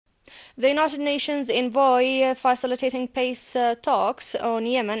The United Nations envoy facilitating peace talks on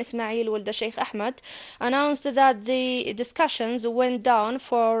Yemen, Ismail Wuld Sheikh Ahmed, announced that the discussions went down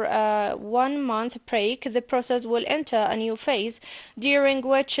for a 1 month break. The process will enter a new phase, during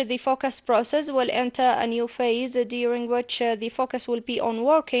which the focus will be on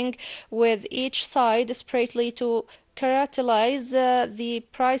working with each side separately to characterize the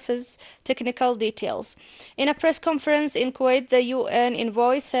price's technical details. In a press conference in Kuwait, the UN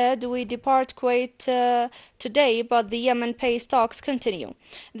envoy said, "We depart Kuwait today, but the Yemen peace talks continue.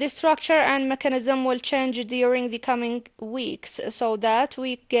 The structure and mechanism will change during the coming weeks so that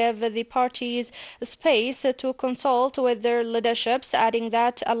we give the parties space to consult with their leaderships," adding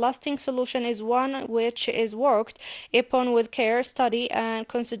that a lasting solution is one which is worked upon with care, study, and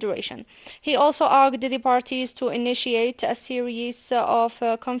consideration. He also urged the parties to initiate a series of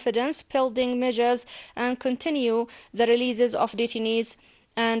confidence building measures and continue the releases of detainees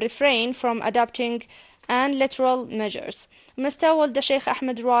and refrain from adopting unilateral measures. Mr. Wald Sheikh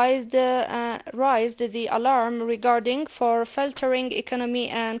Ahmed raised the alarm regarding for faltering economy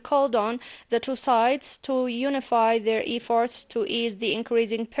and called on the two sides to unify their efforts to ease the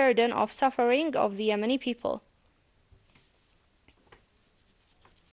increasing burden of suffering of the Yemeni people.